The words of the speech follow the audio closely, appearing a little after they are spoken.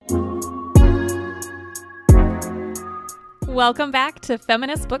Welcome back to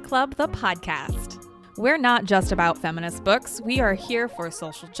Feminist Book Club, the podcast. We're not just about feminist books. We are here for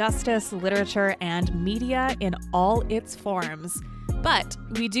social justice, literature, and media in all its forms. But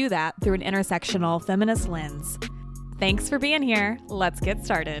we do that through an intersectional feminist lens. Thanks for being here. Let's get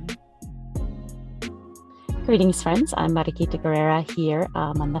started. Greetings, friends. I'm Mariquita Guerrera here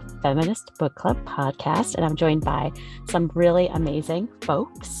on the Feminist Book Club podcast, and I'm joined by some really amazing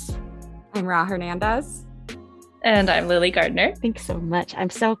folks. I'm Ra Hernandez. And I'm Lily Gardner. Thanks so much. I'm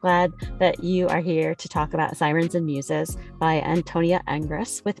so glad that you are here to talk about Sirens and Muses by Antonia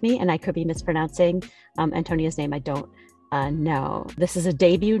Angress with me, and I could be mispronouncing Antonia's name. I don't know. This is a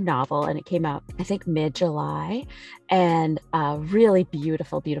debut novel, and it came out, I think, mid-July, and a really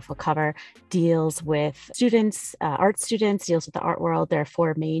beautiful, beautiful cover. Deals with students, art students, deals with the art world. There are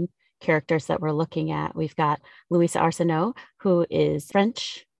four main characters that we're looking at. We've got Louisa Arsenault, who is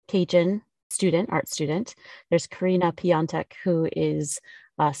French, Cajun art student. There's Karina Piontek, who is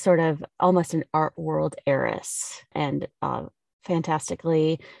sort of almost an art world heiress and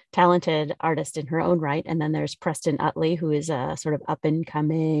fantastically talented artist in her own right. And then there's Preston Utley, who is a sort of up and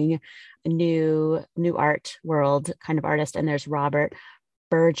coming new art world kind of artist. And there's Robert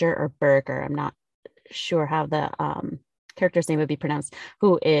Berger. I'm not sure how the character's name would be pronounced,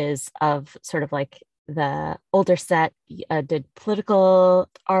 who is of sort of like the older set, did political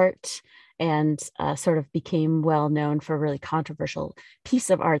art and sort of became well known for a really controversial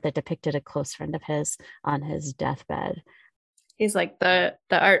piece of art that depicted a close friend of his on his deathbed. He's like the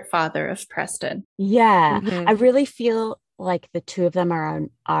art father of Preston. Yeah, I really feel like the two of them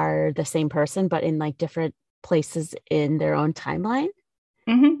are the same person, but in like different places in their own timeline,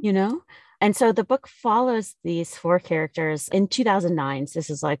 you know? And so the book follows these four characters in 2009. So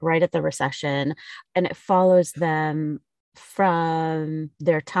this is like right at the recession, and it follows them from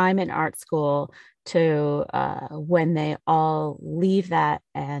their time in art school to when they all leave that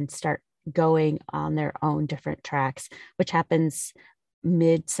and start going on their own different tracks, which happens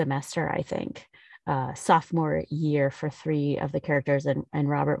mid-semester, I think, sophomore year for three of the characters. And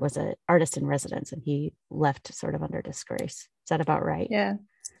Robert was an artist in residence, and he left sort of under disgrace. Is that about right? Yeah.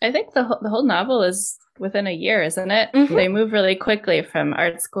 I think the whole novel is within a year, isn't it? They move really quickly from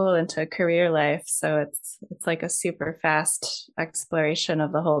art school into career life. So it's like a super fast exploration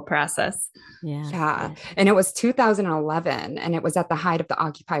of the whole process. Yeah. And it was 2011, and it was at the height of the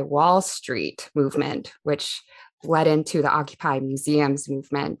Occupy Wall Street movement, which led into the Occupy Museums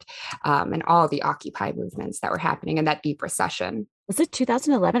movement and all the Occupy movements that were happening in that deep recession. Was it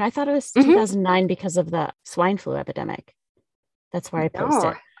 2011? I thought it was 2009 because of the swine flu epidemic. That's where I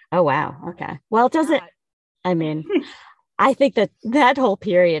posted. Oh, wow. Okay. Well, it doesn't, I mean, I think that whole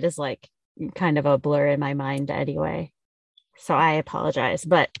period is like kind of a blur in my mind anyway. So I apologize.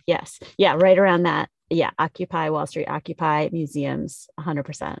 But yes. Yeah. Right around that. Yeah. Occupy Wall Street, Occupy Museums,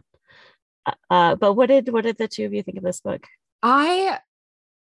 100%. But what did the two of you think of this book? I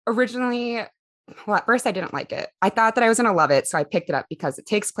originally, well, at first I didn't like it. I thought that I was going to love it. So I picked it up because it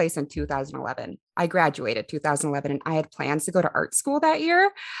takes place in 2011. I graduated 2011, and I had plans to go to art school that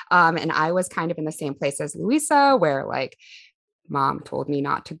year. And I was kind of in the same place as Louisa, where like mom told me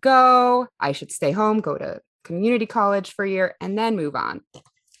not to go. I should stay home, go to community college for a year, and then move on.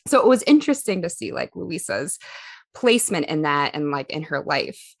 So it was interesting to see like Louisa's placement in that, and like in her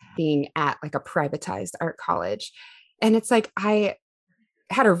life being at like a privatized art college. And it's like, I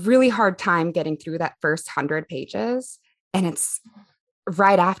had a really hard time getting through that first 100 pages. And it's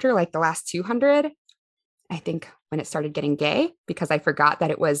right after like the last 200, I think, when it started getting gay, because I forgot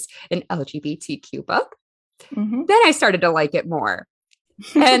that it was an LGBTQ book. Then I started to like it more.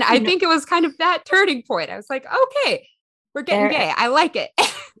 And I think it was kind of that turning point. I was like, okay, we're getting gay. I like it.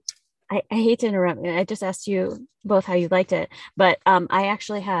 I hate to interrupt. I just asked you both how you liked it, but I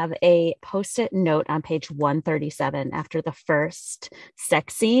actually have a post-it note on page 137 after the first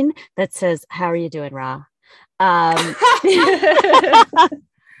sex scene that says, "How are you doing, Ra?"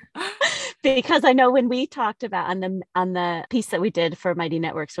 Because I know when we talked about on the piece that we did for Mighty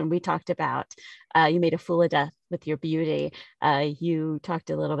Networks, when we talked about you made a fool of death with your beauty, you talked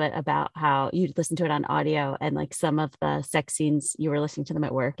a little bit about how you listened to it on audio, and like some of the sex scenes you were listening to them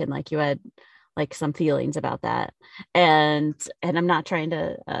at work, and like you had like some feelings about that. And I'm not trying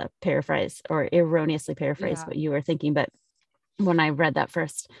to paraphrase or erroneously paraphrase what you were thinking, but when I read that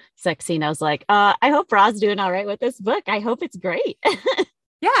first sex scene, I was like, I hope Ra's doing all right with this book. I hope it's great.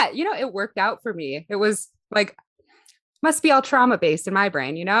 Yeah, it worked out for me. It was like, must be all trauma based in my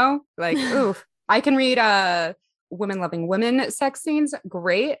brain, like, ooh, I can read women loving women sex scenes.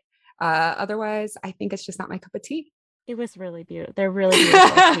 Great. Otherwise, I think it's just not my cup of tea. It was really beautiful. They're really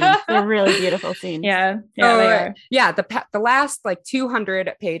beautiful scenes. They're really beautiful scenes. Yeah, they are. Yeah, the last like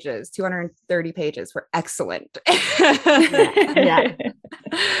 200 pages, 230 pages were excellent. Yeah.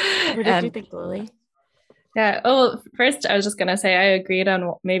 What did you think, Lily? Yeah. Oh, first, I was just going to say I agreed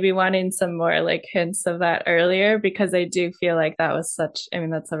on maybe wanting some more like hints of that earlier, because I do feel like that was that's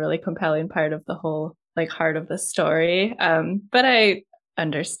a really compelling part of the whole like heart of the story. But I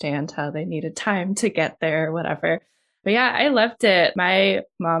understand how they needed time to get there or whatever. But yeah, I loved it. My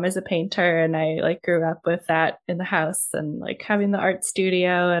mom is a painter, and I like grew up with that in the house, and like having the art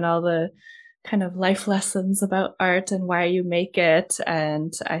studio and all the kind of life lessons about art and why you make it.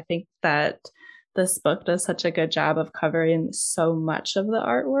 And I think that this book does such a good job of covering so much of the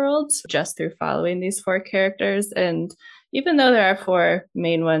art world just through following these four characters. And even though there are four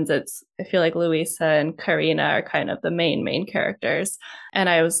main ones, I feel like Louisa and Karina are kind of the main characters. And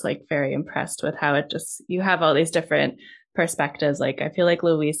I was like very impressed with how you have all these different perspectives. Like I feel like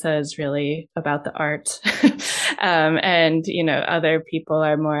Louisa is really about the art, and other people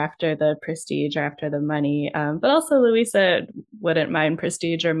are more after the prestige or after the money. But also Louisa wouldn't mind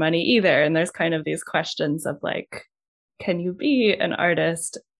prestige or money either. And there's kind of these questions of like, can you be an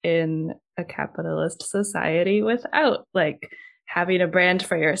artist in a capitalist society without like having a brand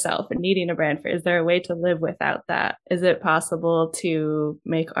for yourself and needing a brand is there a way to live without that? Is it possible to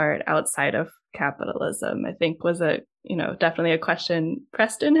make art outside of capitalism? I think was definitely a question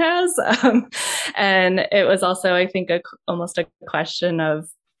Preston has. And it was also, I think, almost a question of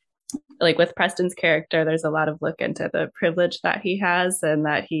like with Preston's character, there's a lot of look into the privilege that he has, and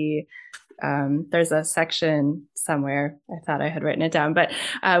that he there's a section somewhere, I thought I had written it down, but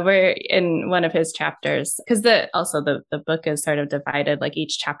where in one of his chapters, because the book is sort of divided, like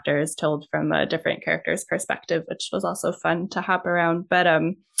each chapter is told from a different character's perspective, which was also fun to hop around. But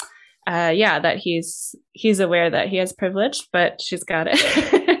that he's aware that he has privilege, but she's got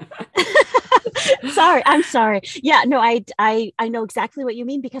it. I'm sorry. Yeah, no, I know exactly what you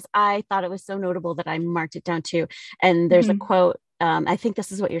mean, because I thought it was so notable that I marked it down too. And there's a quote. I think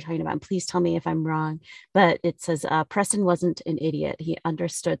this is what you're talking about. Please tell me if I'm wrong, but it says, Preston wasn't an idiot. He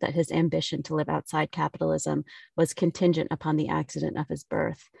understood that his ambition to live outside capitalism was contingent upon the accident of his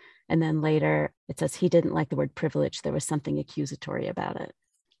birth. And then later it says he didn't like the word privilege. There was something accusatory about it.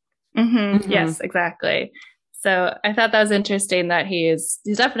 Yes, exactly. So I thought that was interesting that he's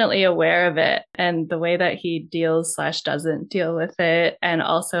definitely aware of it, and the way that he deals/doesn't deal with it, and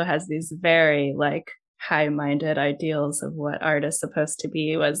also has these very like high-minded ideals of what art is supposed to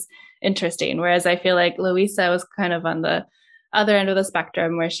be was interesting. Whereas I feel like Louisa was kind of on the other end of the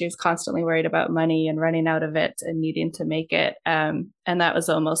spectrum, where she was constantly worried about money and running out of it and needing to make it. And that was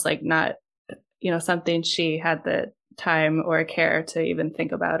almost like not, something she had the time or care to even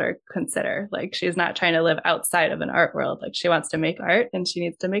think about or consider. Like she's not trying to live outside of an art world. Like she wants to make art and she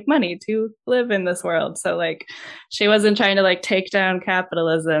needs to make money to live in this world. So like she wasn't trying to like take down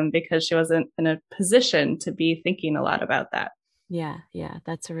capitalism, because she wasn't in a position to be thinking a lot about that. Yeah,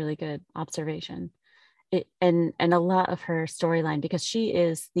 that's a really good observation. And a lot of her storyline, because she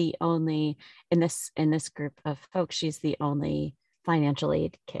is the only in this group of folks, she's the only financial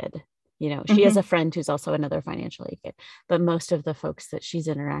aid kid. She has a friend who's also another financial aid kid, but most of the folks that she's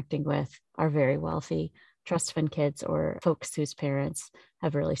interacting with are very wealthy trust fund kids or folks whose parents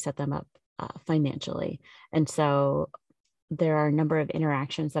have really set them up financially. And so there are a number of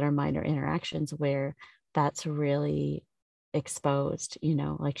interactions that are minor interactions where that's really exposed,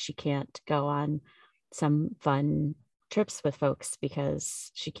 like she can't go on some fun trips with folks because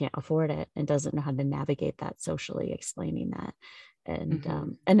she can't afford it and doesn't know how to navigate that socially, explaining that.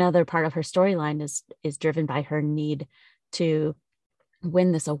 And another part of her storyline is driven by her need to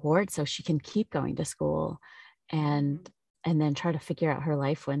win this award so she can keep going to school and then try to figure out her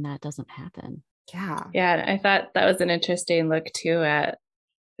life when that doesn't happen. Yeah, I thought that was an interesting look too at,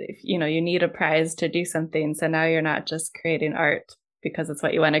 you need a prize to do something, so now you're not just creating art because it's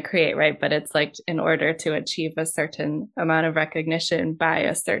what you want to create, right? But it's like in order to achieve a certain amount of recognition by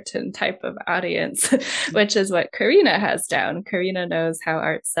a certain type of audience, which is what Karina has down. Karina knows how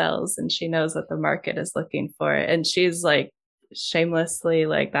art sells, and she knows what the market is looking for. And she's like shamelessly,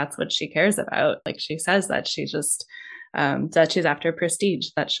 like that's what she cares about. Like she says that she just, that she's after prestige.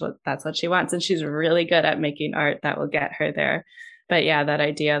 That's what she wants. And she's really good at making art that will get her there. But yeah, that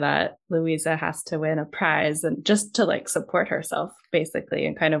idea that Louisa has to win a prize and just to like support herself basically,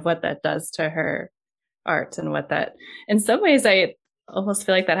 and kind of what that does to her art, and what that, in some ways, I almost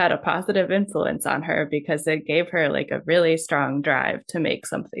feel like that had a positive influence on her, because it gave her like a really strong drive to make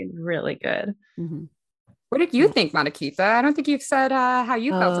something really good. What did you think, Monikita? I don't think you've said how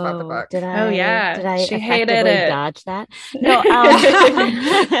you felt about the book. Did Oh, yeah. Did I She hated effectively it. dodge that? No,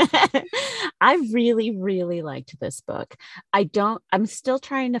 I really, really liked this book. I'm still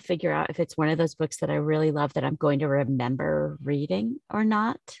trying to figure out if it's one of those books that I really love that I'm going to remember reading or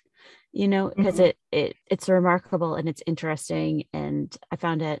not, because it's remarkable and it's interesting and I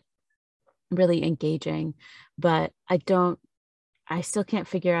found it really engaging, but I still can't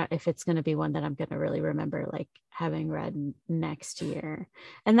figure out if it's going to be one that I'm going to really remember, like having read next year.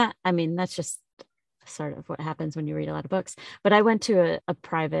 And that's just sort of what happens when you read a lot of books. But I went to a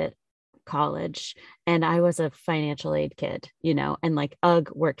private college and I was a financial aid kid, and like,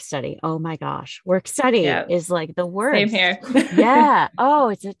 work study. Oh my gosh. Work study is like the worst. Same here. Yeah. Oh,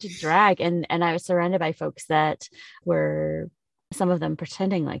 it's such a drag. And I was surrounded by folks that were, some of them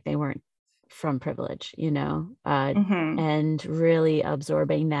pretending like they weren't from privilege, and really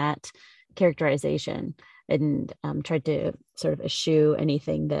absorbing that characterization and tried to sort of eschew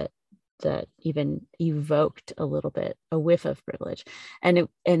anything that even evoked a little bit a whiff of privilege, and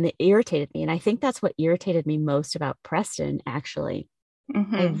it irritated me. And I think that's what irritated me most about Preston, actually.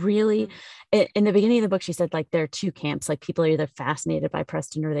 I really, in the beginning of the book, she said like there are two camps, like people are either fascinated by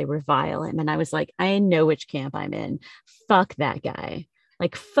Preston or they revile him. And I was like, I know which camp I'm in. Fuck that guy.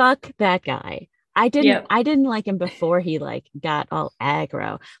 Like, fuck that guy. I didn't like him before he like got all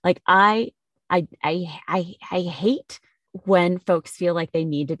aggro. Like I hate when folks feel like they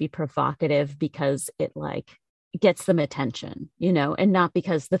need to be provocative because it like gets them attention, and not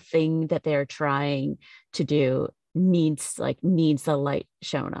because the thing that they're trying to do needs the light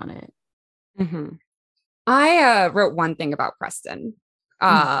shown on it. I wrote one thing about Preston.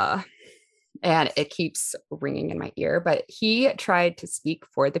 And it keeps ringing in my ear, but he tried to speak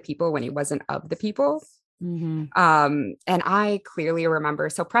for the people when he wasn't of the people. And I clearly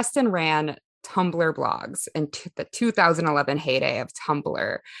remember, so Preston ran Tumblr blogs in the 2011 heyday of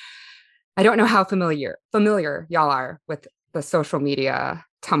Tumblr. I don't know how familiar y'all are with the social media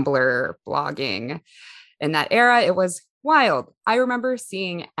Tumblr blogging. In that era, it was wild. I remember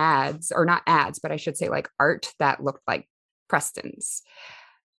seeing ads, or not ads, but I should say like art that looked like Preston's.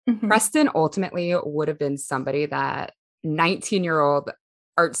 Preston ultimately would have been somebody that 19-year-old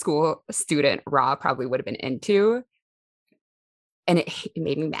art school student Ra probably would have been into. And it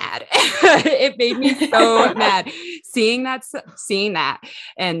made me mad. It made me so mad seeing that.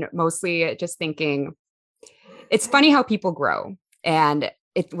 And mostly just thinking, it's funny how people grow. And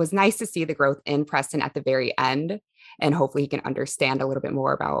it was nice to see the growth in Preston at the very end. And hopefully he can understand a little bit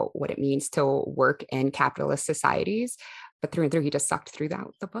more about what it means to work in capitalist societies. But through and through, he just sucked through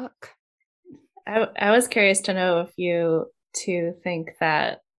the book. I was curious to know if you two think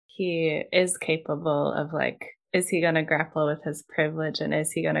that he is capable of like, is he going to grapple with his privilege and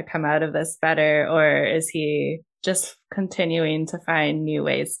is he going to come out of this better? Or is he just continuing to find new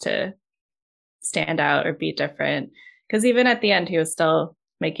ways to stand out or be different? Because even at the end, he was still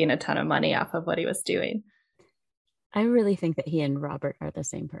making a ton of money off of what he was doing. I really think that he and Robert are the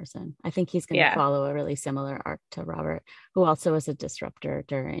same person. I think he's going to follow a really similar arc to Robert, who also was a disruptor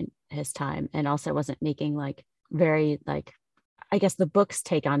during his time and also wasn't making like very like, I guess the book's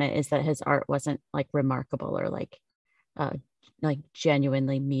take on it is that his art wasn't like remarkable or like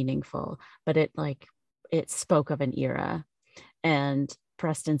genuinely meaningful, but it spoke of an era, and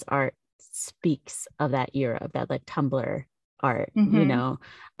Preston's art speaks of that era, of that like Tumblr art,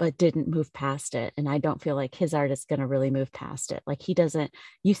 but didn't move past it. And I don't feel like his art is going to really move past it. Like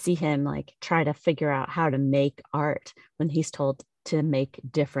you see him like try to figure out how to make art when he's told to make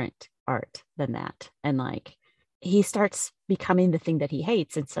different art than that. And like, he starts becoming the thing that he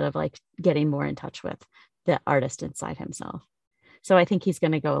hates instead of like getting more in touch with the artist inside himself. So I think he's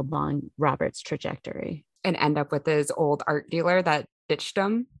going to go along Robert's trajectory and end up with his old art dealer that ditched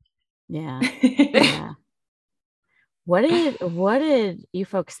him. Yeah. Yeah. What did you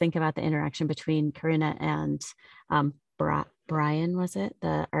folks think about the interaction between Corinna and Brian, was it,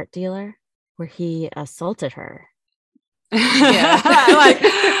 the art dealer, where he assaulted her?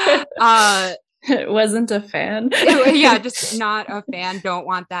 Wasn't a fan. Yeah, just not a fan. Don't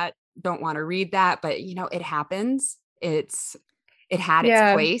want that. Don't want to read that. But it happens. It had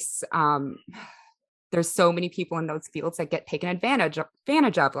its place. There's so many people in those fields that get taken advantage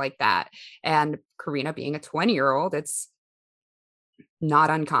of like that. And Corinna being a 20-year-old, it's not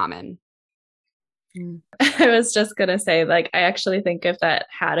uncommon. I was just going to say, like, I actually think if that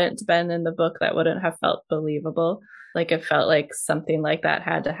hadn't been in the book, that wouldn't have felt believable. Like, it felt like something like that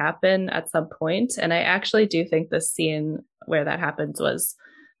had to happen at some point. And I actually do think the scene where that happens was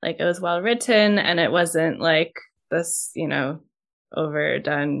like, it was well written and it wasn't like this,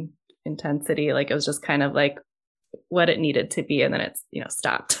 overdone intensity. Like it was just kind of like what it needed to be, and then it's,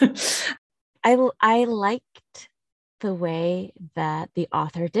 stopped. I liked the way that the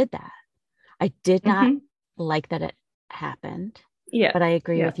author did that. I did not like that it happened. Yeah. But I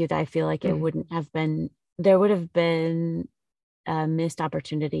agree with you that I feel like it wouldn't have been, there would have been a missed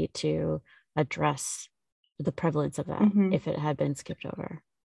opportunity to address the prevalence of that if it had been skipped over.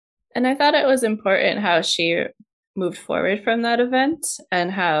 And I thought it was important how she moved forward from that event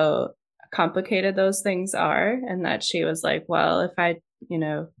and how complicated those things are. And that she was like, well, if I,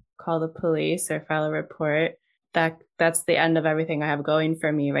 call the police or file a report, that's the end of everything I have going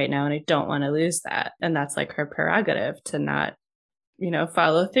for me right now. And I don't want to lose that. And that's like her prerogative to not,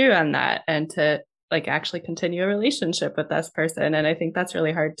 follow through on that and to like actually continue a relationship with this person. And I think that's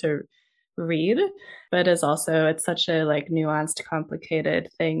really hard to read, but it's such a like nuanced, complicated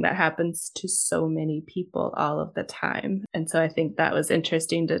thing that happens to so many people all of the time. And so I think that was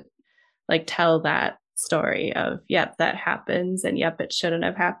interesting to like tell that story of, yep, that happens, and yep, it shouldn't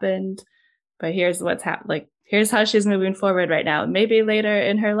have happened, but here's what's happened. Here's how she's moving forward right now. Maybe later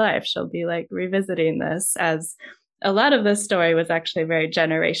in her life, she'll be like revisiting this, as a lot of this story was actually very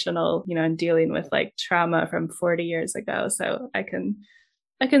generational, and dealing with like trauma from 40 years ago. So I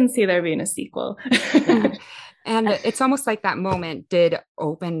can see there being a sequel. And it's almost like that moment did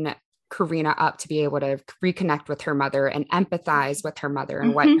open Karina up to be able to reconnect with her mother and empathize with her mother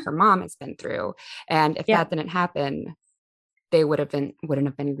and what her mom has been through. And if that didn't happen, they wouldn't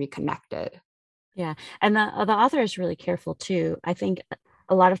have been reconnected. Yeah. And the author is really careful too. I think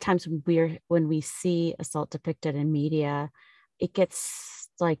a lot of times when we see assault depicted in media, it gets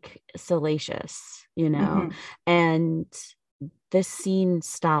like salacious, and this scene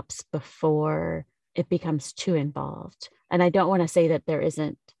stops before it becomes too involved. And I don't want to say that there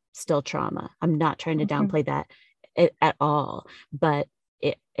isn't still trauma. I'm not trying to downplay that at all, but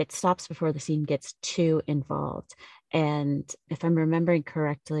it stops before the scene gets too involved. And if I'm remembering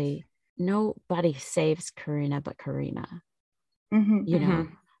correctly, nobody saves Karina but Karina.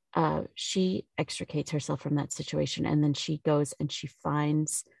 She extricates herself from that situation, and then she goes and she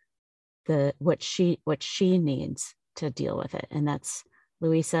finds what she needs to deal with it, and that's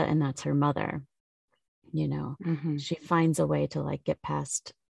Louisa, and that's her mother. She finds a way to like get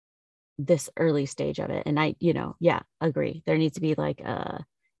past this early stage of it. And I agree, there needs to be like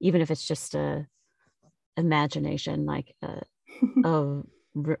even if it's just a imagination, like a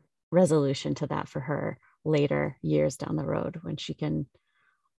resolution to that for her later years down the road, when she can,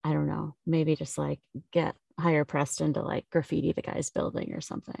 I don't know, maybe just like hire Preston to like graffiti the guy's building or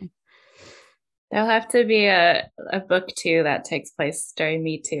something. There'll have to be a book too that takes place during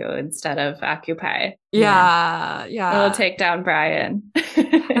Me Too instead of Occupy. Yeah. It'll take down Brian.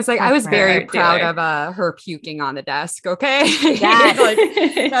 It's like, I was very proud of her puking on the desk. Okay. Yes.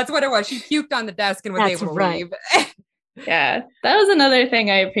 Like, that's what it was. She puked on the desk and was able to leave. Yeah. That was another thing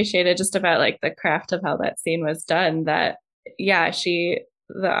I appreciated just about like the craft of how that scene was done, that the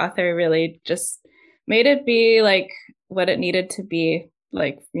author really just made it be like what it needed to be,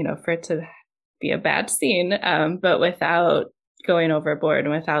 like, for it to be a bad scene, but without going overboard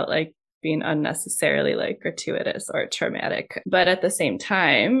and without like being unnecessarily like gratuitous or traumatic. But at the same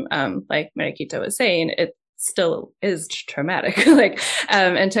time, like Mariquita was saying, it still is traumatic.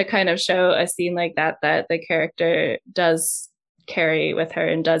 And to kind of show a scene like that the character does carry with her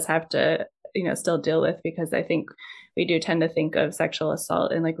and does have to, still deal with, because I think we do tend to think of sexual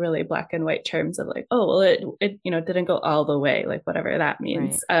assault in like really black and white terms of like, oh, well, it didn't go all the way, like whatever that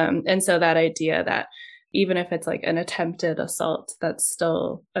means. Right. And so that idea that even if it's like an attempted assault, that's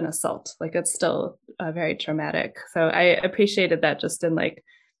still an assault, like it's still very traumatic. So I appreciated that just in like,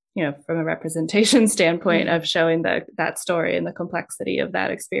 from a representation standpoint of showing that story and the complexity of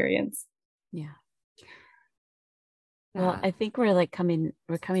that experience. Yeah. Well, I think we're coming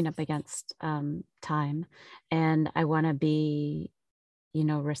up against time, and I want to be,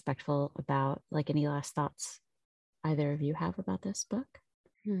 respectful about like any last thoughts either of you have about this book.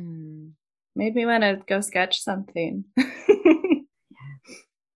 Made me want to go sketch something.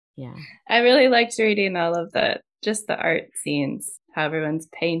 Yeah. I really liked reading all of the art scenes, how everyone's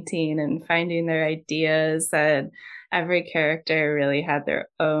painting and finding their ideas, and every character really had their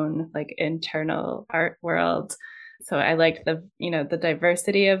own like internal art world. So I liked the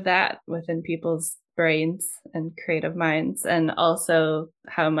diversity of that within people's brains and creative minds, and also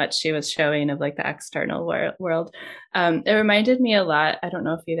how much she was showing of like the external world. It reminded me a lot. I don't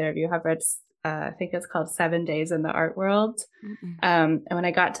know if either of you have read, I think it's called 7 Days in the Art World. And when I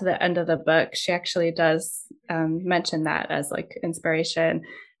got to the end of the book, she actually does mention that as like inspiration.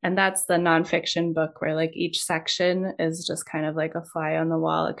 And that's the nonfiction book where like each section is just kind of like a fly on the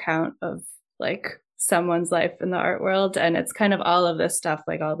wall account of like someone's life in the art world. And it's kind of all of this stuff,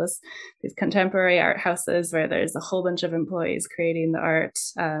 like all these contemporary art houses where there's a whole bunch of employees creating the art,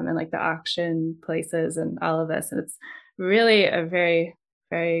 and like the auction places and all of this. And it's really a very,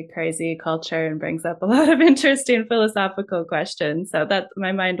 very crazy culture and brings up a lot of interesting philosophical questions. So that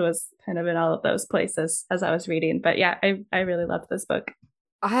my mind was kind of in all of those places as I was reading. But yeah, I really loved this book.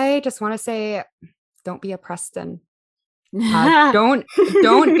 I just want to say, don't be a Preston. Don't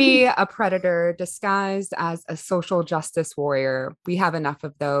be a predator disguised as a social justice warrior. We have enough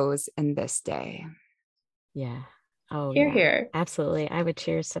of those in this day. Yeah. Oh, Hear, yeah. hear. Absolutely. I would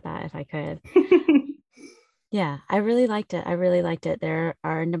cheers to that if I could. Yeah, I really liked it. There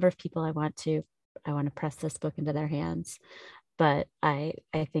are a number of people I want to press this book into their hands, but I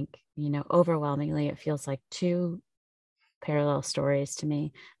think, overwhelmingly it feels like two parallel stories to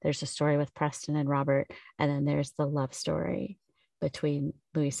me. There's a story with Preston and Robert, and then there's the love story between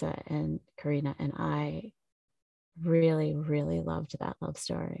Louisa and Karina, and I really, really loved that love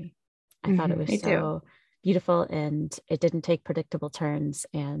story. I thought it was so beautiful, and it didn't take predictable turns,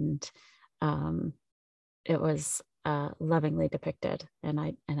 and it was lovingly depicted, and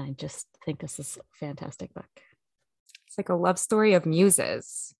I just think this is a fantastic book. It's like a love story of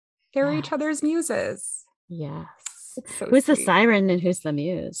muses. They're each other's muses. Yes. So who's sweet. The siren and who's the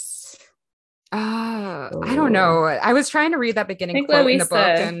muse? I don't know. I was trying to read that beginning quote in the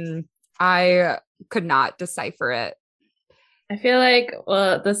book, and I could not decipher it. I feel like,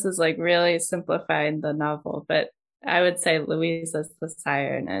 well, this is like really simplifying the novel, but I would say Louisa's the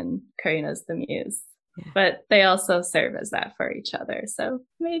siren and Karina's the muse. Yeah. But they also serve as that for each other. So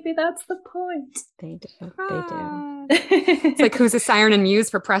maybe that's the point. They do. It's like, who's a siren and muse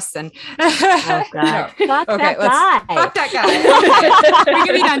for Preston? Oh, God. No. Fuck okay, that guy. Fuck that guy. We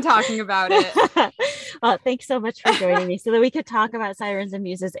can be done talking about it. Well, thanks so much for joining me so that we could talk about sirens and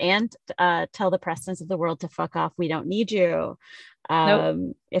muses and tell the Prestons of the world to fuck off. We don't need you.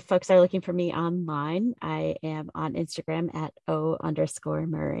 Nope. If folks are looking for me online, I am on Instagram at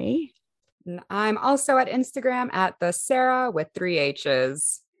 @O_Murray. I'm also at Instagram at the Sarah with 3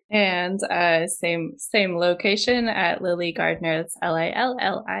 H's. And same location at Lily Gardner. That's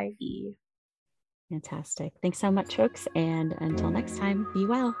LILLIE. Fantastic. Thanks so much, folks. And until next time, be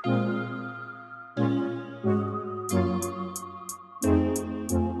well.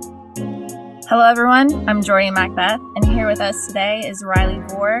 Hello, everyone. I'm Jordy Macbeth, and here with us today is Riley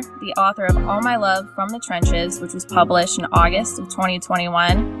Vore, the author of All My Love from the Trenches, which was published in August of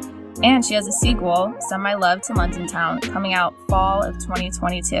 2021. And she has a sequel, Send My Love to London Town, coming out fall of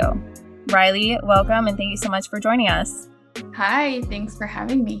 2022. Riley, welcome, and thank you so much for joining us. Hi, thanks for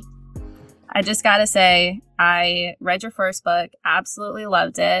having me. I just gotta say, I read your first book, absolutely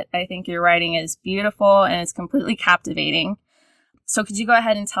loved it. I think your writing is beautiful and it's completely captivating. So could you go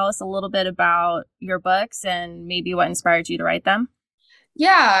ahead and tell us a little bit about your books and maybe what inspired you to write them?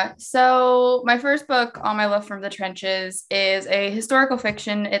 Yeah, so my first book, All My Love from the Trenches, is a historical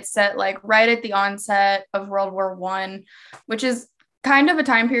fiction. It's set like right at the onset of World War I, which is kind of a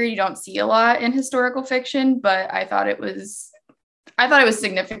time period you don't see a lot in historical fiction, but I thought it was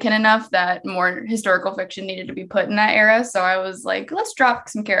significant enough that more historical fiction needed to be put in that era. So I was like, let's drop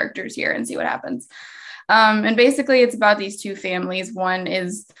some characters here and see what happens. And basically it's about these two families. One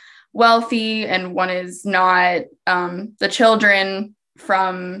is wealthy and one is not. The children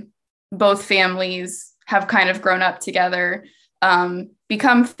from both families have kind of grown up together,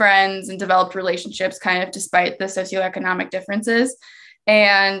 become friends and developed relationships kind of despite the socioeconomic differences.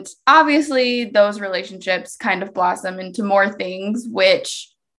 And obviously those relationships kind of blossom into more things, which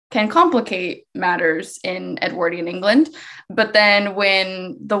can complicate matters in Edwardian England. But then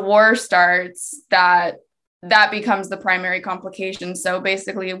when the war starts, that becomes the primary complication. So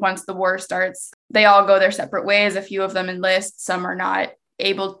basically, once the war starts, they all go their separate ways. A few of them enlist. Some are not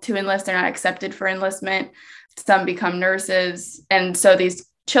able to enlist. They're not accepted for enlistment. Some become nurses. And so these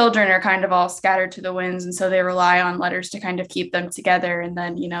children are kind of all scattered to the winds. And so they rely on letters to kind of keep them together. And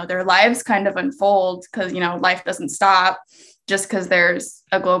then, their lives kind of unfold because, life doesn't stop just because there's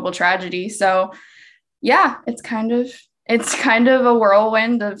a global tragedy. So yeah, it's kind of a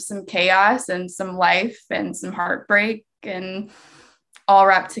whirlwind of some chaos and some life and some heartbreak and all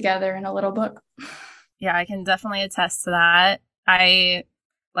wrapped together in a little book. Yeah, I can definitely attest to that.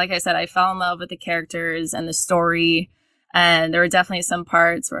 Like I said, I fell in love with the characters and the story. And there were definitely some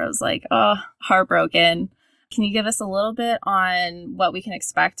parts where I was like, oh, heartbroken. Can you give us a little bit on what we can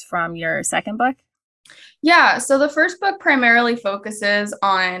expect from your second book? Yeah, so the first book primarily focuses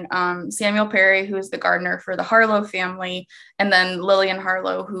on Samuel Perry, who is the gardener for the Harlow family, and then Lillian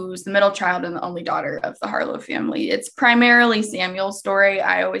Harlow, who's the middle child and the only daughter of the Harlow family. It's primarily Samuel's story.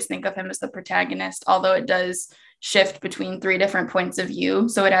 I always think of him as the protagonist, although it does shift between three different points of view.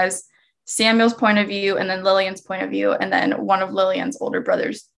 So it has Samuel's point of view, and then Lillian's point of view, and then one of Lillian's older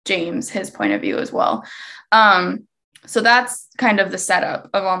brothers, James, his point of view as well. So that's kind of the setup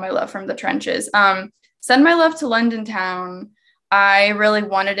of All My Love from the Trenches. Send My Love to London Town, I really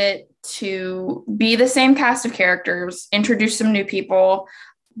wanted it to be the same cast of characters, introduce some new people,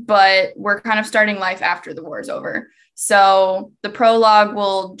 but we're kind of starting life after the war is over. So the prologue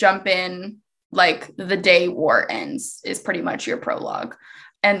will jump in like the day war ends is pretty much your prologue.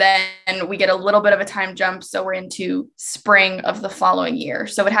 And then we get a little bit of a time jump. So we're into spring of the following year.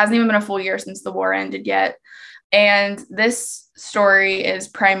 So it hasn't even been a full year since the war ended yet. And this story is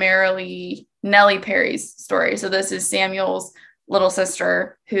primarily Nellie Perry's story. So this is Samuel's little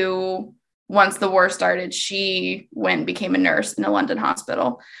sister who, once the war started, she became a nurse in a London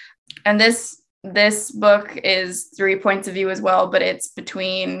hospital. And this book is 3 points of view as well, but it's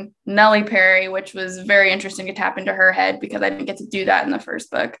between Nellie Perry, which was very interesting to tap into her head because I didn't get to do that in the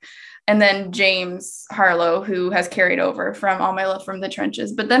first book. And then James Harlow, who has carried over from All My Love from the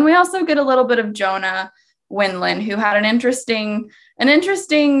Trenches. But then we also get a little bit of Jonah Winland, who had an interesting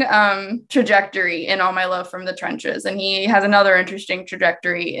trajectory in All My Love from the Trenches. And he has another interesting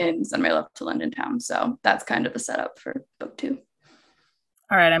trajectory in Send My Love to London Town. So that's kind of the setup for book 2.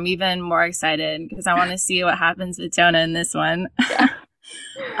 All right, I'm even more excited because I want to see what happens with Jonah in this one.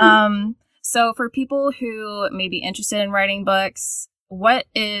 Yeah. So for people who may be interested in writing books, what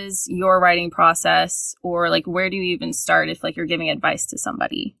is your writing process, or like where do you even start if like you're giving advice to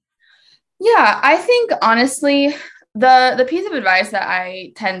somebody? Yeah, I think honestly, the piece of advice that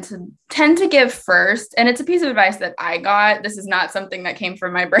I tend to give first, and it's a piece of advice that I got, this is not something that came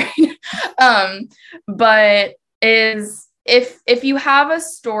from my brain, but is if you have a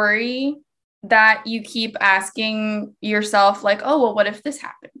story that you keep asking yourself, like, oh, well, what if this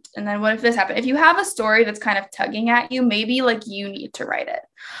happened? And then what if this happened? If you have a story that's kind of tugging at you, maybe like you need to write it.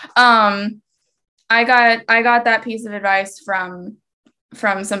 I got that piece of advice from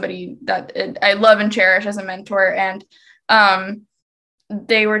somebody that I love and cherish as a mentor. And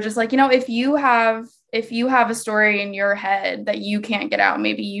they were just like, if you have a story in your head that you can't get out,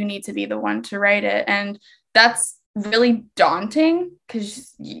 maybe you need to be the one to write it. And that's really daunting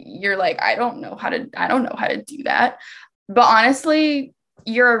because you're like, I don't know how to do that. But honestly,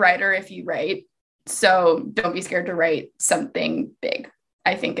 you're a writer if you write. So don't be scared to write something big,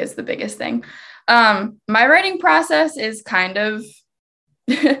 I think is the biggest thing. My writing process is kind of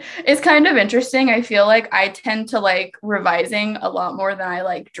interesting. I feel like I tend to like revising a lot more than I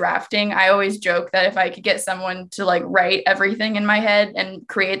like drafting. I always joke that if I could get someone to like write everything in my head and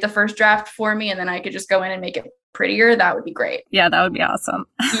create the first draft for me, and then I could just go in and make it prettier, that would be great. Yeah, that would be awesome.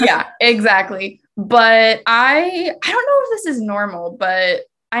 Yeah, exactly. But I don't know if this is normal, but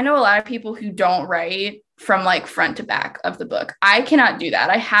I know a lot of people who don't write from like front to back of the book. I cannot do that.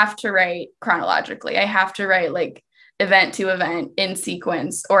 I have to write chronologically. I have to write like event to event in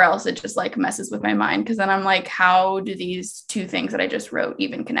sequence, or else it just like messes with my mind. Cause then I'm like, how do these two things that I just wrote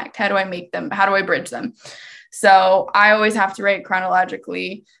even connect? How do I make them? How do I bridge them? So I always have to write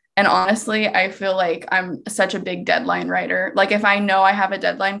chronologically. And honestly, I feel like I'm such a big deadline writer. Like if I know I have a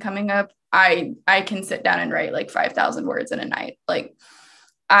deadline coming up, I can sit down and write like 5,000 words in a night. Like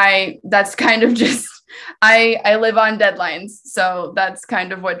that's kind of just, I live on deadlines. So that's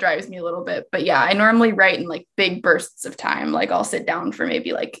kind of what drives me a little bit. But yeah, I normally write in like big bursts of time. Like I'll sit down for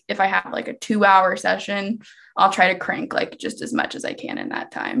maybe like, if I have like a 2-hour session, I'll try to crank like just as much as I can in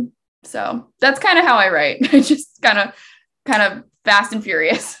that time. So that's kind of how I write. Just kind of fast and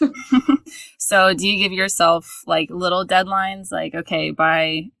furious. So do you give yourself like little deadlines? Like, okay,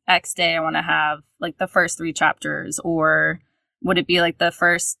 by X day, I want to have like the first 3 chapters, or would it be like the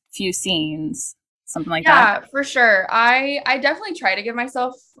first few scenes? Something like that? Yeah, for sure. I definitely try to give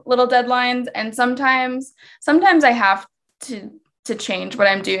myself little deadlines, and sometimes I have to change what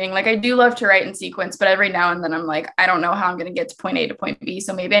I'm doing. Like I do love to write in sequence, but every now and then I'm like, I don't know how I'm going to get to point A to point B.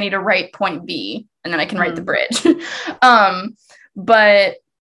 So maybe I need to write point B and then I can write the bridge. But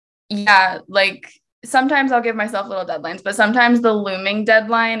yeah, like sometimes I'll give myself little deadlines, but sometimes the looming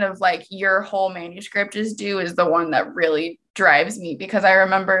deadline of like your whole manuscript is due is the one that really drives me, because I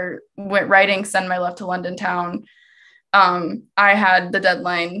remember when writing Send My Love to London Town, I had the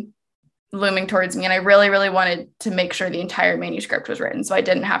deadline looming towards me, and I really, really wanted to make sure the entire manuscript was written so I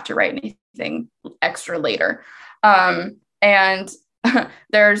didn't have to write anything extra later. And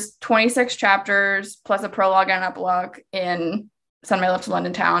there's 26 chapters plus a prologue and an epilogue in Send My Love to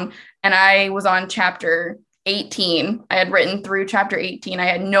London Town. And I was on chapter 18. I had written through chapter 18. I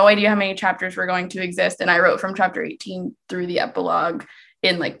had no idea how many chapters were going to exist. And I wrote from chapter 18 through the epilogue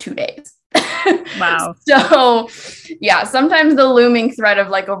in like 2 days. Wow. So yeah, sometimes the looming threat of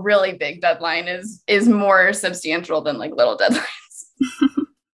like a really big deadline is more substantial than like little deadlines.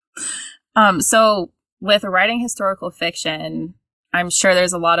 So with writing historical fiction, I'm sure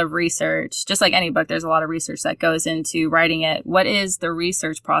there's a lot of research, just like any book, there's a lot of research that goes into writing it. What is the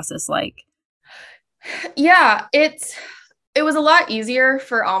research process like? Yeah, it was a lot easier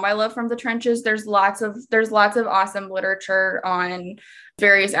for All My Love from the Trenches. There's lots of awesome literature on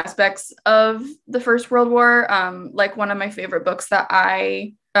various aspects of the First World War. Like one of my favorite books that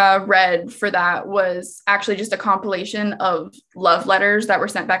I read for that was actually just a compilation of love letters that were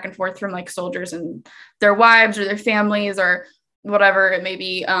sent back and forth from like soldiers and their wives or their families or whatever it may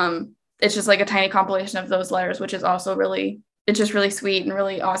be. It's just like a tiny compilation of those letters, which is also it's just really sweet and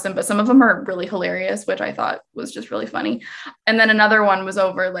really awesome. But some of them are really hilarious, which I thought was just really funny. And then another one was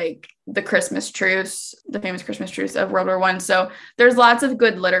over like the Christmas truce, the famous Christmas truce of World War I. So there's lots of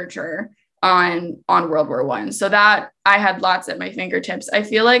good literature on World War I. So that I had lots at my fingertips. I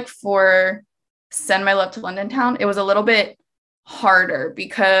feel like for Send My Love to London Town, it was a little bit harder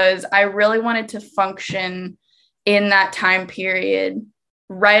because I really wanted to function in that time period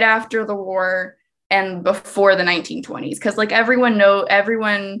right after the war and before the 1920s. Because like everyone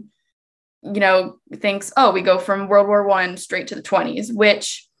thinks, oh, we go from World War I straight to the 20s,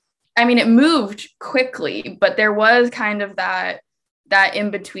 which, I mean, it moved quickly, but there was kind of that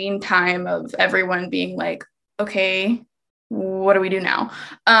in-between time of everyone being like, okay, what do we do now?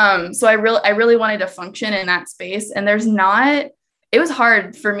 So I really wanted to function in that space. And it was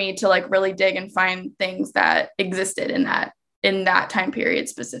hard for me to like really dig and find things that existed in that time period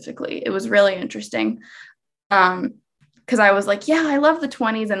specifically. It was really interesting. Because I was like, yeah, I love the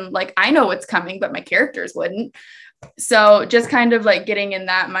 20s and like, I know what's coming, but my characters wouldn't. So just kind of like getting in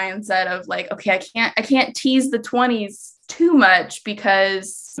that mindset of like, okay, I can't tease the 20s too much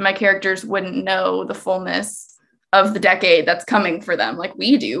because my characters wouldn't know the fullness of the decade that's coming for them like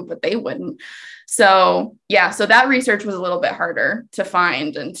we do, but they wouldn't. So yeah, so that research was a little bit harder to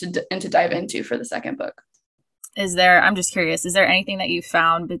find and to dive into for the second book. I'm just curious, is there anything that you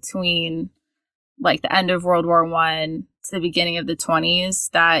found between like the end of World War I to the beginning of the 20s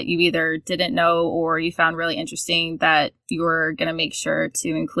that you either didn't know or you found really interesting that you were going to make sure to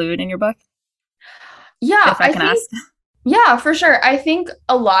include in your book? Yeah, if I can ask. Yeah, for sure. I think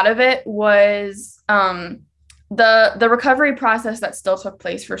a lot of it was the recovery process that still took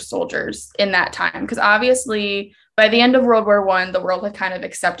place for soldiers in that time. Because obviously by the end of World War I, the world had kind of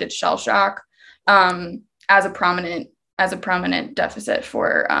accepted shell shock as a prominent deficit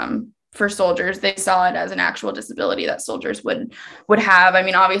for soldiers. They saw it as an actual disability that soldiers would have. I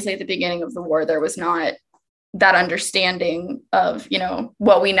mean, obviously at the beginning of the war, there was not that understanding of,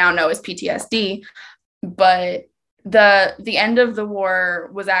 what we now know as PTSD, but the end of the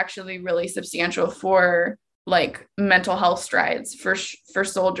war was actually really substantial for like mental health strides for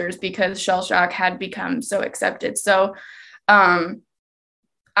soldiers because shell shock had become so accepted. So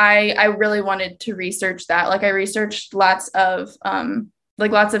I really wanted to research that. Like I researched lots of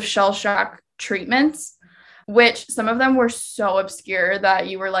shell shock treatments, which some of them were so obscure that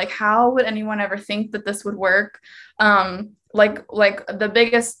you were like, how would anyone ever think that this would work? Like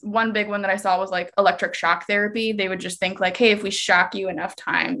the one big one that I saw was like electric shock therapy. They would just think like, hey, if we shock you enough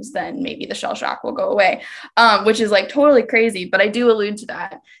times, then maybe the shell shock will go away, which is like totally crazy. But I do allude to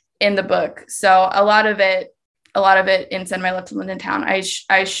that in the book. So a lot of it in Send My Love to London Town,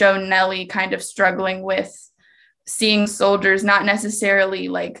 I show Nellie kind of struggling with seeing soldiers not necessarily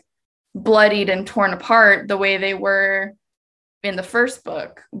like bloodied and torn apart the way they were in the first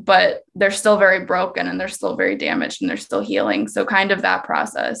book, but they're still very broken and they're still very damaged and they're still healing. So kind of that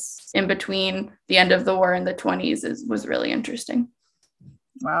process in between the end of the war and the 20s was really interesting.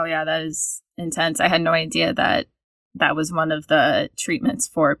 Wow. Yeah, that is intense. I had no idea that was one of the treatments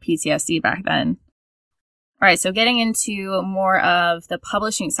for PTSD back then. All right. So getting into more of the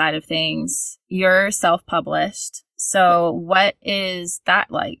publishing side of things, you're self-published. So what is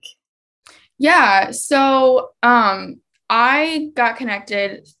that like? Yeah. So, I got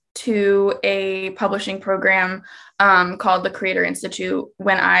connected to a publishing program called the Creator Institute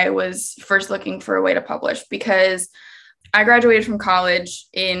when I was first looking for a way to publish, because I graduated from college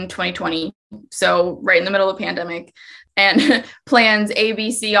in 2020. So right in the middle of the pandemic, and plans A,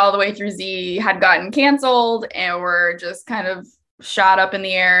 B, C, all the way through Z had gotten canceled and were just kind of shot up in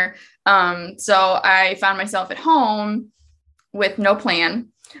the air. So I found myself at home with no plan.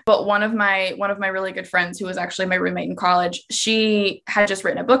 But one of my really good friends, who was actually my roommate in college, she had just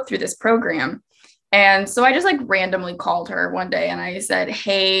written a book through this program. And so I just like randomly called her one day and I said,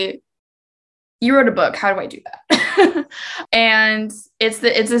 "Hey, you wrote a book. How do I do that?" And it's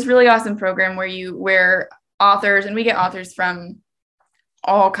this really awesome program where authors, and we get authors from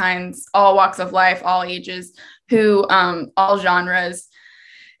all kinds, all walks of life, all ages, who all genres.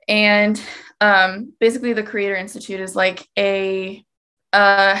 And basically the Creator Institute is like a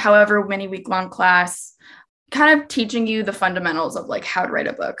however many week-long class, kind of teaching you the fundamentals of like how to write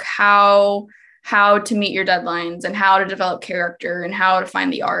a book, how to meet your deadlines, and how to develop character, and how to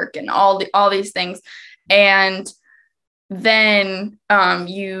find the arc, and all these things. And then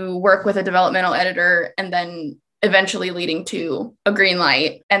you work with a developmental editor, and then eventually leading to a green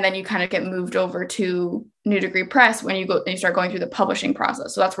light. And then you kind of get moved over to New Degree Press when you start going through the publishing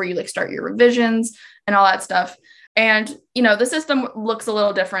process. So that's where you like start your revisions and all that stuff. And, the system looks a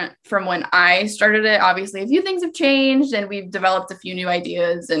little different from when I started it. Obviously, a few things have changed and we've developed a few new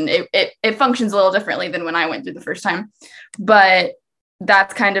ideas, and it functions a little differently than when I went through the first time. But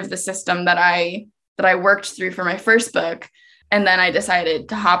that's kind of the system that I worked through for my first book. And then I decided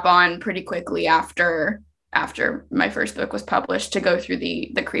to hop on pretty quickly after my first book was published to go through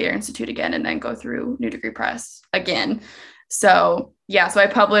the Creator Institute again, and then go through New Degree Press again. So so I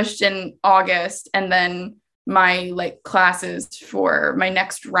published in August, and then my like classes for my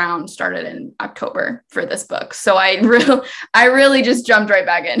next round started in October for this book. So I really just jumped right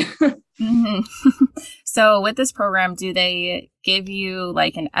back in. Mm-hmm. So with this program, do they give you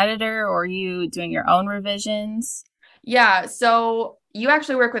like an editor, or are you doing your own revisions? Yeah. So you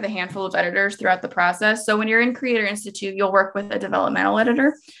actually work with a handful of editors throughout the process. So when you're in Creator Institute, you'll work with a developmental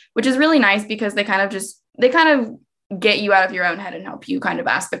editor, which is really nice because they kind of get you out of your own head and help you kind of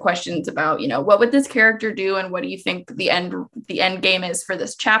ask the questions about, what would this character do? And what do you think the end game is for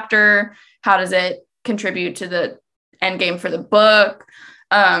this chapter? How does it contribute to the end game for the book?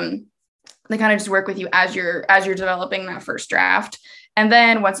 They kind of just work with you as you're developing that first draft. And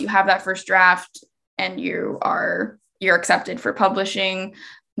then once you have that first draft and you're accepted for publishing,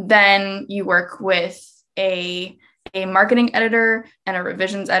 then you work with a marketing editor and a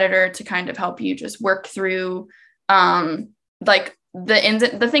revisions editor to kind of help you just work through like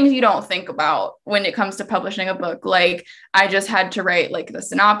the things you don't think about when it comes to publishing a book. Like I just had to write like the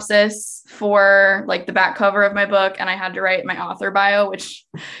synopsis for like the back cover of my book, and I had to write my author bio, which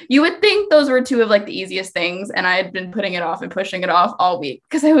you would think those were two of like the easiest things. And I had been putting it off and pushing it off all week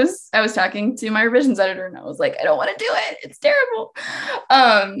because I was talking to my revisions editor and I was like, I don't want to do it. It's terrible.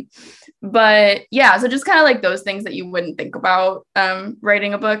 But yeah, so just kind of like those things that you wouldn't think about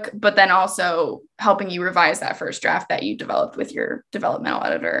writing a book, but then also helping you revise that first draft that you developed with your developmental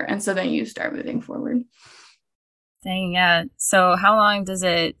editor. And so then you start moving forward. Dang, yeah. So how long does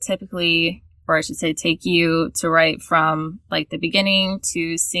it typically, or I should say, take you to write from like the beginning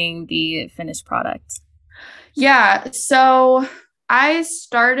to seeing the finished product? Yeah. So I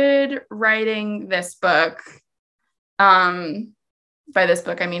started writing this book. By this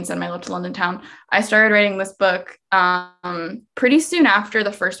book, I mean Send My Love to London Town. I started writing this book pretty soon after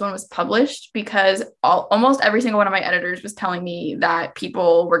the first one was published, because almost every single one of my editors was telling me that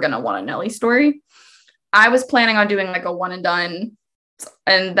people were going to want a Nellie story. I was planning on doing like a one and done,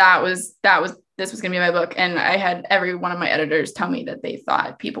 and this was going to be my book. And I had every one of my editors tell me that they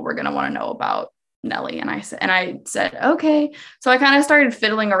thought people were going to want to know about Nellie. And I said, okay. So I kind of started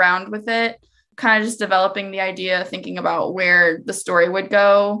fiddling around with it, kind of just developing the idea, thinking about where the story would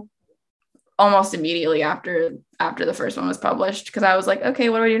go almost immediately after the first one was published, because I was like, okay,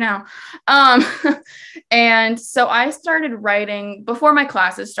 what do I do now? And so I started writing before my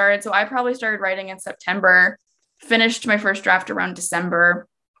classes started. So I probably started writing in September, finished my first draft around December,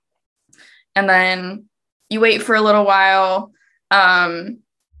 and then you wait for a little while. And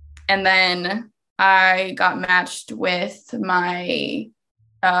then I got matched with my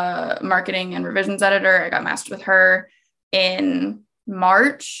marketing and revisions editor. I got matched with her in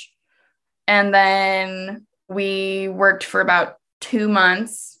March, and then we worked for about 2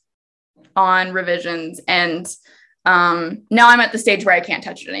 months on revisions. And now I'm at the stage where I can't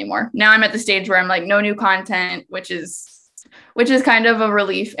touch it anymore. Now I'm at the stage where I'm like, no new content, which is kind of a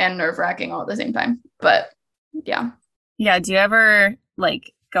relief and nerve-wracking all at the same time. But yeah. Do you ever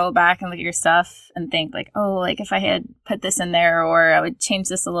like go back and look at your stuff and think like, oh, like if I had put this in there, or I would change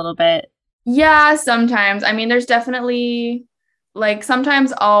this a little bit? Yeah, sometimes. I mean, there's definitely like,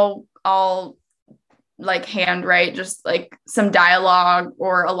 sometimes I'll like handwrite just like some dialogue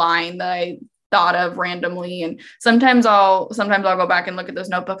or a line that I thought of randomly. And sometimes I'll go back and look at those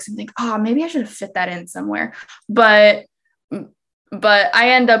notebooks and think, oh, maybe I should have fit that in somewhere. But but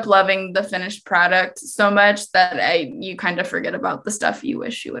I end up loving the finished product so much that you kind of forget about the stuff you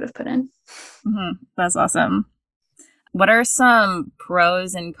wish you would have put in. That's awesome. What are some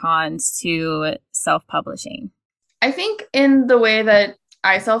pros and cons to self-publishing? I think in the way that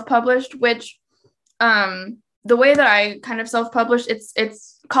I self-published, which the way that I kind of self-published,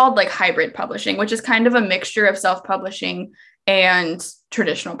 it's called like hybrid publishing, which is kind of a mixture of self-publishing and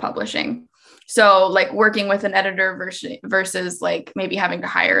traditional publishing. So like working with an editor versus like maybe having to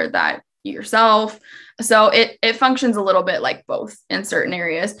hire that yourself. So it functions a little bit like both in certain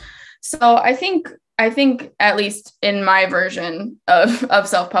areas. So I think at least in my version of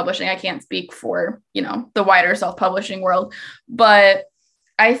self-publishing, I can't speak for, the wider self-publishing world, but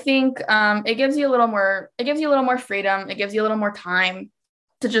I think it gives you a little more freedom. It gives you a little more time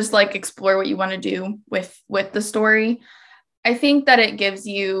to just like explore what you want to do with the story. I think that it gives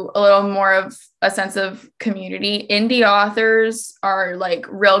you a little more of a sense of community. Indie authors are like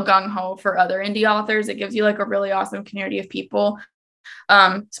real gung-ho for other indie authors. It gives you like a really awesome community of people,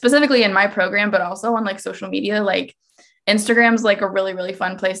 specifically in my program, but also on like social media. Like Instagram's like a really, really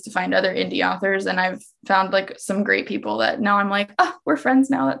fun place to find other indie authors. And I've found like some great people that now I'm like, we're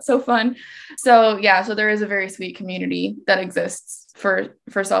friends now. That's so fun. So yeah, so there is a very sweet community that exists for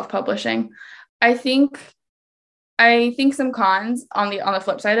self-publishing. I think some cons on the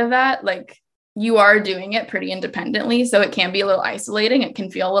flip side of that, like you are doing it pretty independently. So it can be a little isolating. It can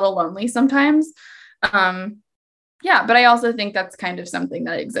feel a little lonely sometimes. Yeah, but I also think that's kind of something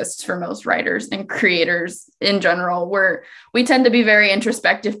that exists for most writers and creators in general, where we tend to be very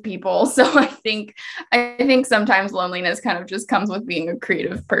introspective people. So I think sometimes loneliness kind of just comes with being a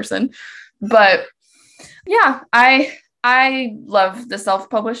creative person. But yeah, I love the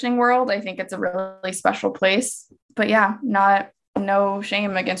self-publishing world. I think it's a really special place. But yeah, no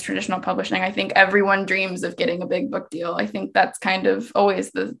shame against traditional publishing. I think everyone dreams of getting a big book deal. I think that's kind of always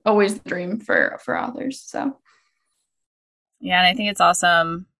the dream for authors. So yeah, and I think it's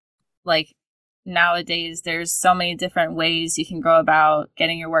awesome. Like nowadays, there's so many different ways you can go about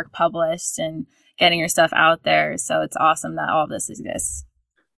getting your work published and getting your stuff out there. So it's awesome that all of this exists.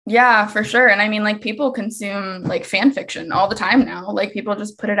 Yeah, for sure. And I mean, like people consume like fan fiction all the time now. Like people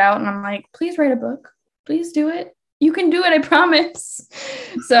just put it out and I'm like, please write a book. Please do it. You can do it. I promise.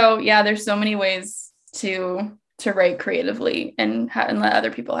 So yeah, there's so many ways to write creatively and let other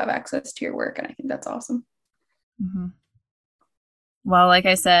people have access to your work. And I think that's awesome. Mm-hmm. Well, like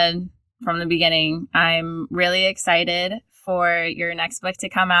I said from the beginning, I'm really excited for your next book to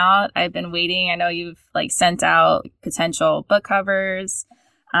come out. I've been waiting. I know you've like sent out potential book covers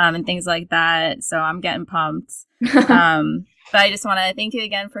and things like that. So I'm getting pumped. But I just want to thank you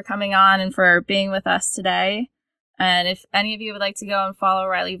again for coming on and for being with us today. And if any of you would like to go and follow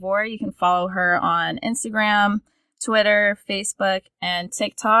Riley Vore, you can follow her on Instagram, Twitter, Facebook, and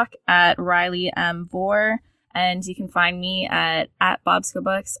TikTok at Riley M. Vore. And you can find me at Bobska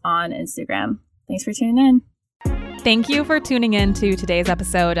Books on Instagram. Thanks for tuning in. Thank you for tuning in to today's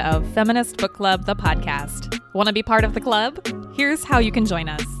episode of Feminist Book Club, the podcast. Want to be part of the club? Here's how you can join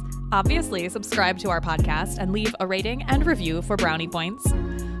us. Obviously, subscribe to our podcast and leave a rating and review for brownie points.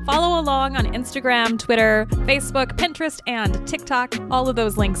 Follow along on Instagram, Twitter, Facebook, Pinterest, and TikTok. All of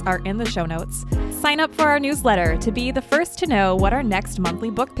those links are in the show notes. Sign up for our newsletter to be the first to know what our next monthly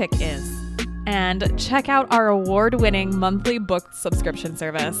book pick is. And check out our award-winning monthly book subscription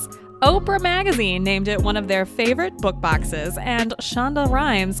service. Oprah Magazine named it one of their favorite book boxes, and Shonda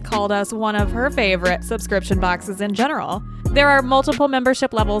Rhimes called us one of her favorite subscription boxes in general. There are multiple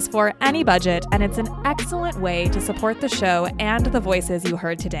membership levels for any budget, and it's an excellent way to support the show and the voices you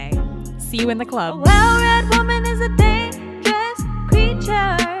heard today. See you in the club. A well-read woman is a dangerous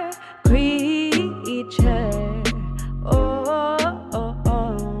creature.